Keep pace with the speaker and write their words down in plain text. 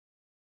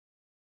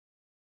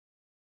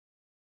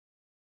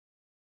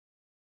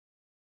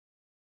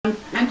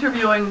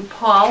interviewing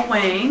Paul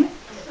Wayne,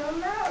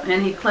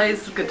 and he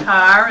plays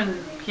guitar and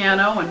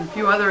piano and a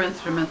few other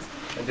instruments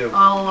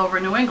all over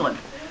New England.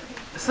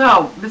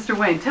 So, Mr.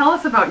 Wayne, tell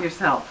us about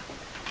yourself.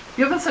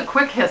 Give us a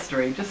quick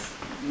history, just,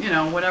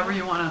 whatever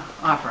you want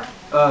to offer.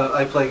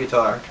 I play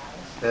guitar,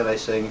 and I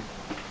sing,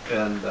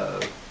 and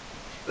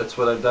that's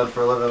what I've done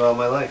for a living all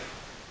my life.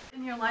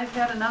 In your life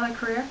had another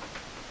career?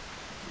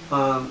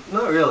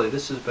 Not really.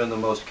 This has been the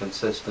most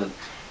consistent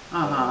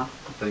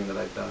thing that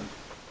I've done.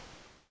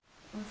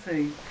 Let's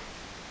see.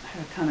 I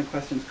have a ton of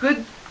questions.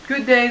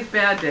 Good days,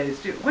 bad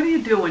days. What do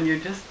you do when you're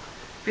just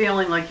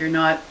feeling like you're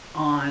not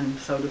on,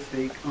 so to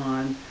speak,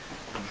 on?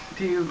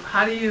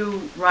 How do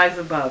you rise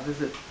above?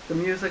 Is it the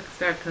music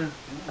start to?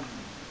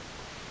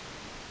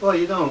 Well,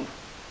 you don't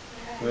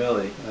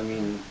really. I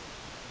mean,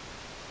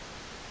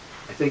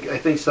 I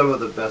think some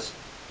of the best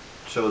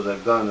shows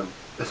I've done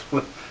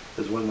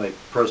is when my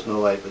personal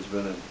life has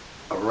been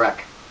a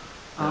wreck.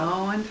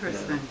 Oh,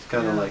 interesting. It's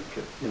kind of like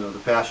the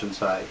passion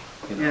side,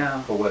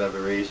 for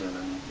whatever reason,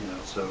 and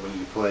so when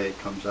you play, it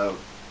comes out.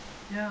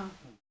 Yeah.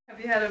 Have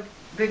you had a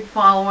big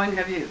following?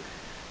 Have you?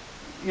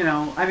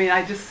 I mean,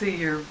 I just see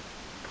you're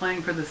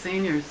playing for the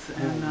seniors,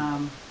 and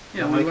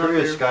my career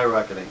is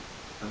skyrocketing.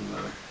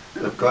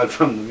 I've gone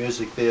from the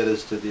music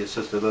theaters to the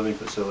assisted living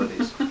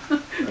facilities.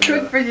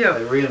 Good for you.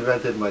 I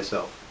reinvented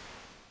myself.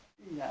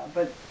 Yeah,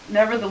 but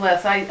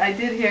nevertheless, I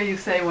did hear you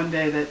say one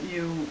day that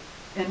you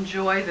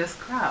enjoy this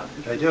crowd.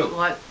 I do. It's a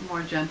lot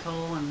more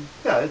gentle and.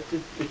 Yeah,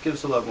 it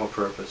gives a lot more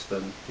purpose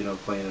than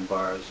playing in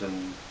bars,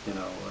 and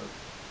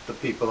the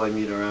people I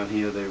meet around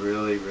here, they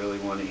really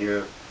want to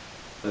hear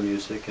the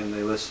music, and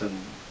they listen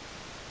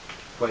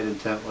quite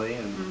intently,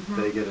 and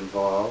they get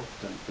involved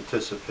and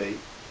participate.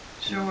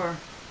 Sure.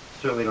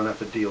 Certainly don't have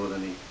to deal with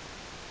any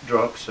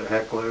drunks or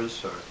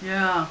hecklers or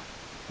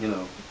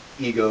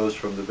egos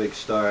from the big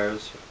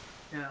stars.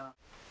 Yeah.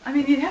 I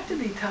mean, you'd have to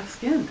be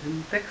tough-skinned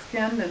and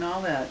thick-skinned and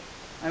all that,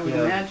 I would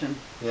imagine.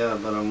 Yeah,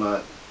 but I'm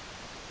not.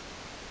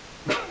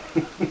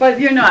 But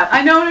you're not.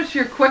 I notice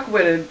you're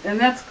quick-witted, and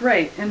that's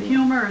great. And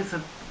humor is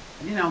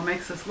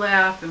makes us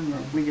laugh, and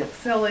we get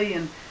silly.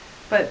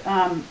 But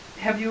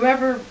have you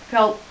ever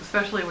felt,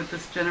 especially with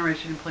this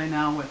generation you play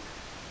now, with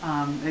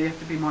that you have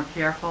to be more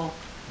careful?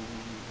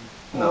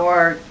 No.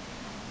 Or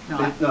no,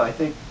 I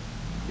think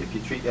if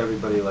you treat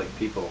everybody like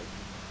people,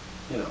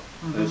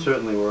 and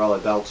certainly we're all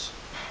adults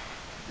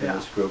in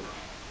this group.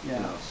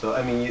 So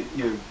I mean,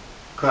 you're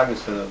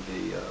cognizant of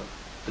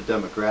the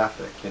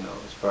demographic,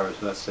 as far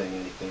as not saying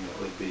anything that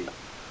would be,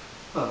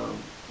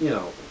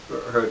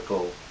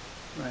 hurtful,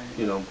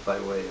 right. by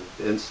way of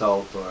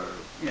insult or.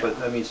 But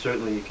I mean,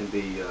 certainly you can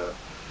be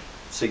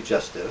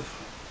suggestive.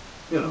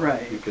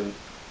 Right. You can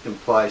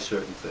imply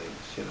certain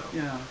things,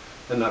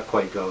 and not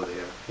quite go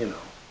there,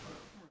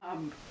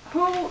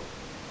 Who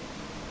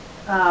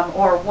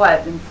or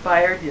what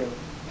inspired you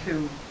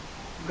to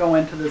go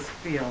into this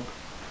field?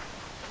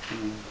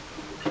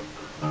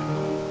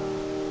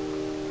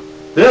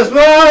 This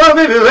love,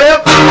 baby,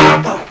 left.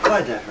 Oh,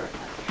 God, that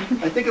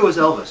hurt. I think it was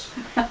Elvis.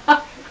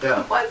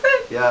 Yeah. Was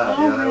it? Yeah,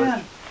 oh,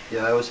 yeah.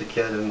 Man. I was a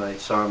kid, and I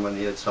saw him on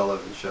the Ed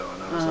Sullivan Show,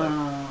 and I was like,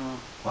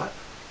 what?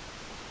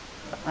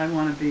 I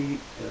want to be.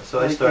 Yeah, so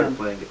I started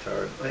playing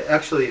guitar.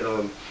 Actually,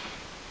 I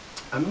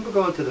remember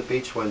going to the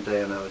beach one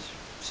day, and I was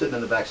sitting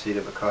in the back seat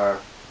of a car,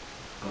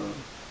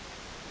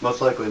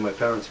 most likely my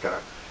parents' car.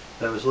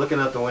 And I was looking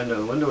out the window,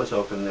 and the window was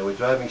open, and they were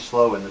driving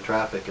slow in the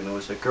traffic, and there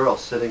was a girl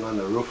sitting on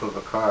the roof of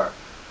a car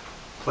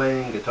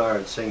playing guitar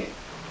and singing.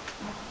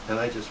 And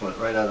I just went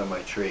right out of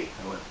my tree.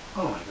 I went,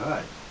 oh my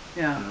God.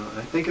 Yeah.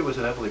 I think it was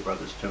an Everly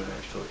Brothers tune,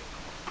 actually.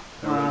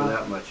 I remember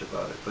that much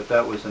about it, but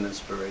that was an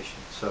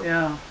inspiration. So.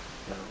 Yeah.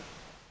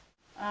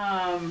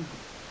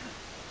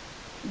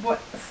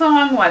 What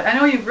song? What? I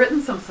know you've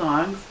written some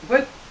songs.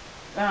 What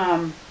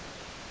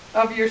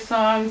of your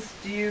songs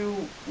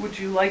would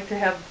you like to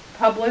have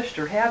published,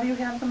 or have you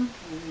had them?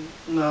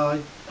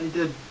 No, I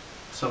did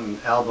some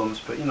albums,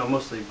 but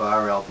mostly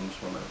bar albums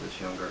when I was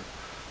younger.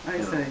 I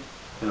see.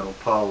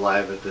 Paul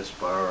live at this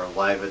bar, or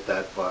live at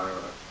that bar,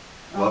 or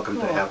welcome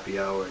to happy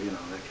hour,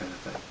 that kind of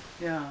thing.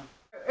 Yeah.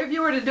 If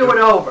you were to do it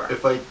over,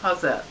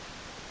 how's that?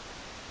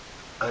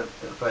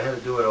 If I had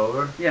to do it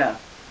over? Yeah.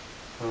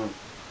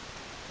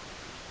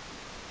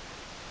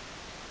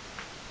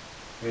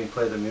 You mean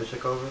play the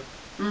music over?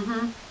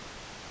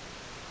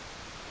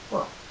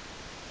 Well,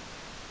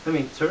 I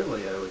mean,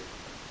 certainly I would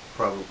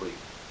probably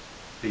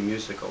be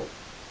musical.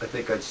 I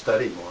think I'd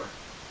study more.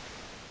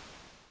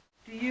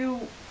 Do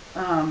you,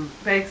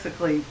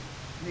 basically,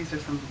 these are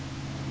some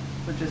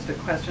logistic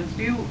questions,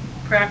 do you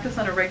practice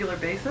on a regular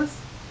basis?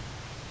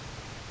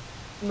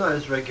 Not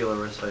as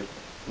regular as I'd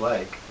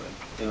like, but,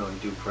 I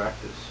do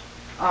practice.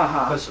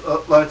 Because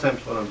a lot of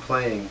times when I'm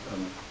playing,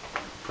 I'm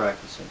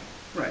practicing.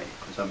 Right.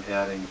 Because I'm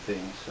adding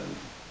things. And.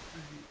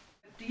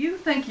 Do you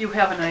think you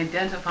have an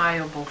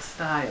identifiable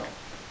style?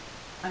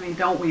 I mean,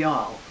 don't we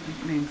all?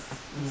 It means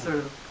sort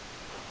of,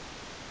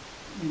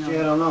 Gee,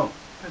 I don't know.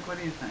 Like, what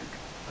do you think?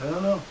 I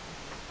don't know.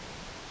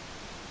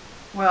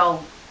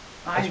 Well,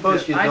 I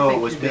suppose you'd know it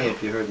was me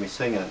if you heard me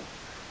singing.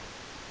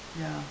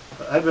 Yeah.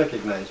 But I'd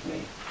recognize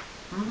me.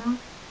 Mm-hmm.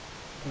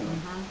 You know,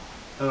 Mm-hmm.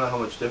 I don't know how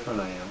much different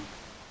I am.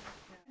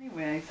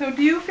 Anyway, so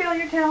do you feel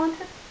you're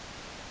talented?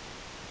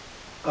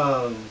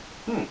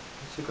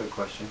 That's a good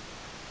question.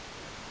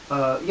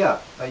 Yeah,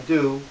 I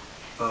do.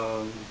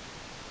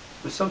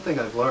 It's something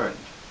I've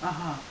learned.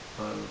 Uh-huh.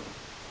 Uh,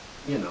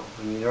 you know,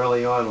 I mean,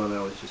 early on when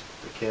I was just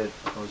a kid,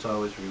 I was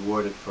always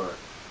rewarded for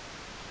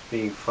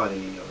being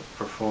funny or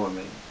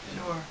performing.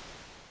 Sure.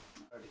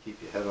 It's hard to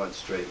keep your head on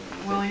straight when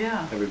you Well, think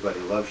yeah. everybody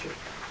loves you.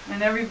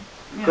 And every,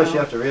 Of course, you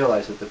have to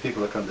realize that the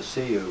people that come to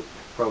see you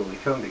probably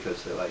come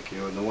because they like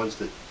you, and the ones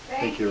that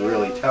think you're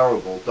really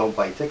terrible don't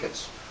buy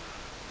tickets.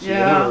 So you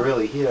never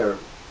really hear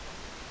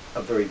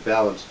a very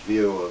balanced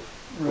view of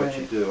what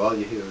you do. All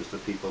you hear is the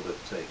people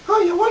that say,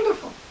 "Oh, you're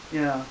wonderful."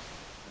 Yeah.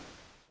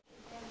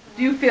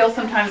 Do you feel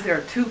sometimes there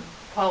are two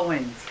Paul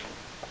Waynes?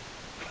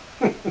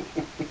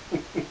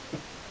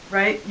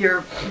 Right?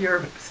 Your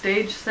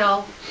stage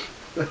self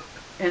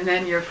and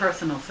then your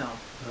personal self.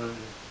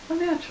 Well,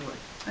 naturally.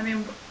 I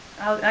mean,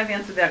 I've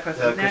answered that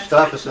question. Yeah,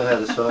 Christopherson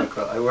had a song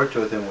called, I worked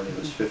with him when he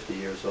was 50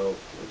 years old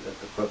at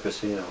the Club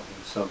Casino. He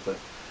was something.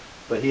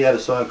 But he had a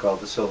song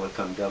called The Silver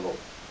Tongued Devil.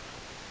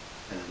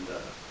 And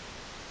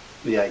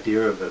the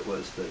idea of it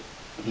was that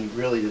he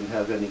really didn't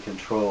have any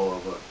control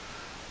over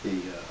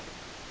the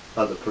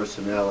other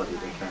personality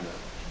that kind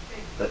of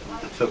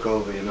that took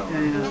over, you know.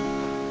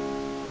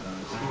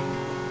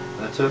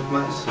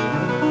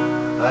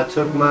 I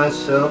took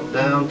myself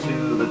down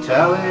to the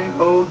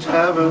Tally-Ho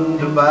Tavern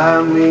to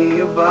buy me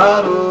a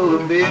bottle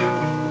of beer.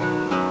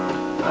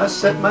 I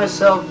set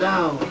myself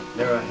down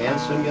near a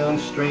handsome young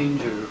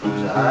stranger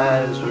whose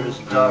eyes were as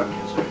dark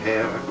as her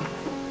hair.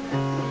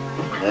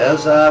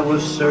 As I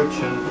was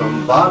searching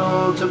from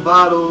bottle to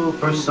bottle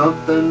for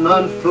something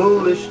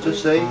unfoolish to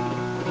say,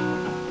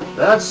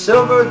 that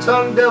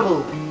silver-tongued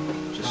devil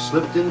just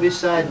slipped in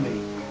beside me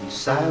and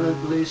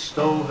silently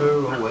stole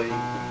her away.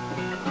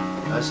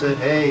 I said,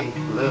 "Hey,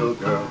 little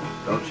girl,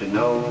 don't you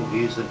know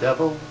he's the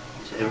devil?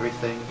 He's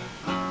everything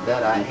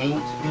that I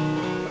ain't.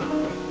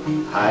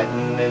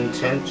 Hiding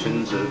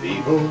intentions of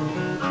evil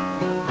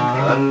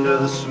under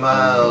the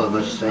smile of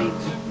a saint.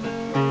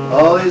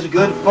 All he's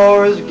good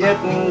for is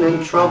getting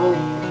in trouble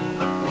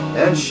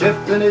and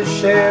shifting his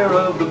share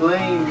of the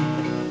blame.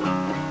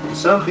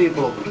 Some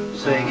people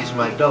say he's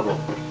my double,"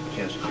 which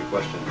answers your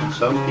question.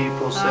 Some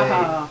people say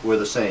we're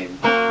the same.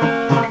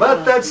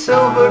 But that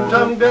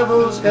silver-tongued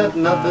devil's got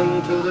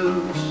nothing to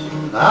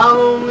lose. I'll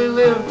only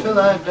live till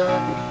I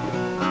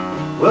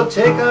die. We'll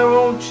take our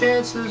own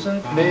chances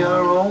and pay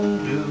our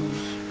own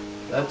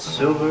dues. That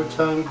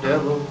silver-tongued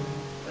devil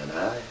and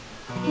I.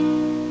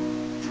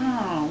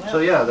 Oh, So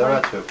yeah, there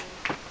are two.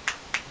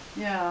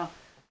 Yeah.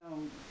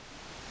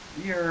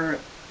 You're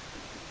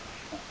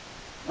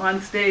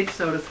on stage,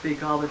 so to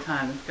speak, all the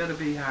time. It's got to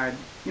be hard.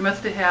 You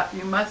must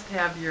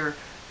have your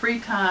free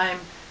time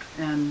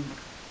and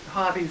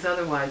hobbies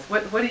otherwise.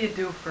 What do you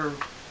do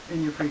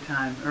in your free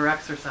time or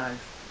exercise?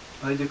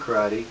 I do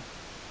karate.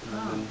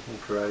 I've been in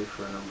karate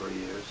for a number of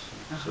years,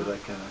 so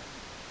that kind of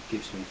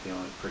keeps me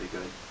feeling pretty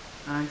good.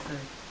 I see.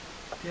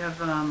 Do you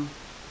have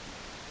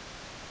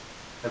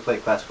I play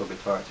classical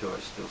guitar too. I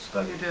still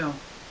study. You do.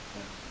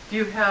 Yeah. Do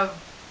you have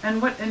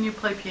and you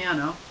play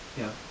piano?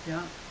 Yeah.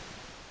 Yeah.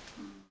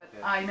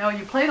 I know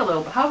you played a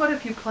little, but how about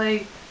if you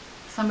play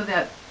some of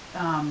that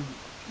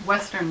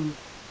Western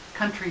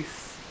country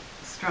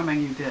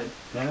strumming you did?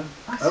 Yeah.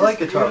 I like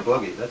guitar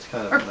boogie. That's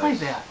kind of Or nice. play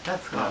that.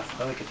 That's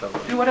awesome. I like guitar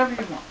boogie. Do whatever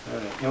you want. All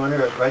right. You want to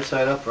hear it right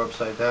side up or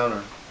upside down,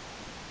 or?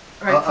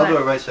 I'll do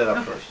it right side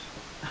up first.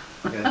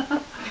 Okay.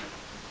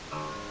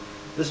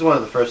 This is one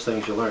of the first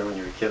things you learn when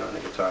you're a kid on a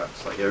guitar.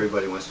 It's like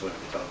everybody wants to learn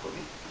guitar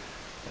boogie,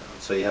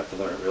 so you have to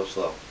learn it real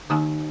slow.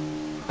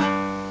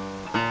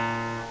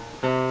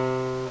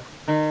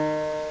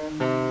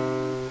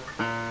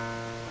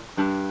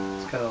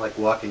 Kind of like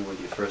walking with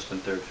your first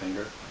and third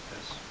finger, like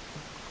this.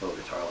 A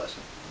little guitar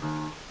lesson.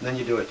 And then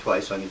you do it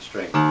twice on each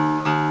string.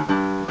 And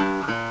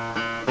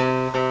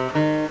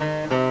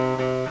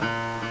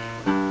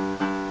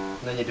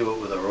then you do it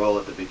with a roll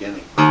at the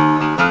beginning.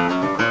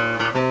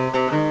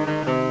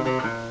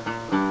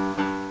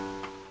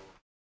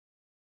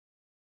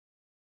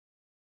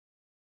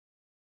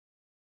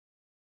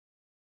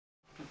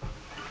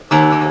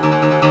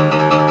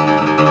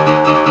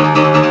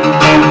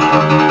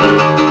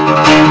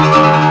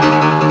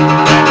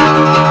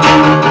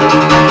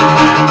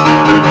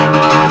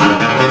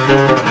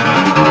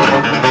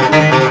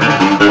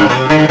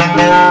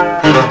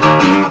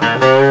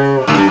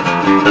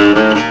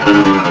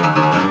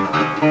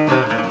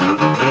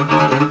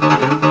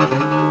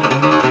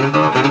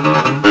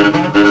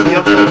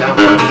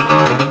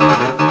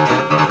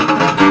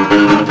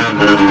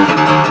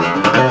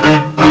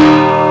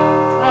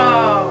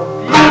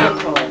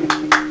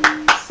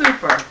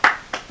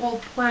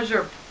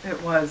 Pleasure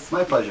it was.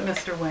 My pleasure.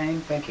 Mr.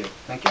 Wayne. Thank you.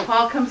 Thank you.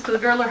 Paul comes to the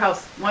Girdler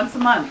House once a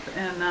month,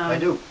 and I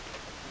do.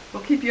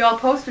 We'll keep you all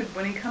posted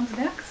when he comes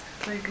next,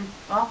 so you can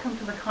all come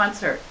to the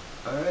concert.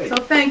 All right. So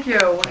thank you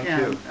again. Thank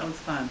you. That was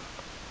fun.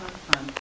 That was fun.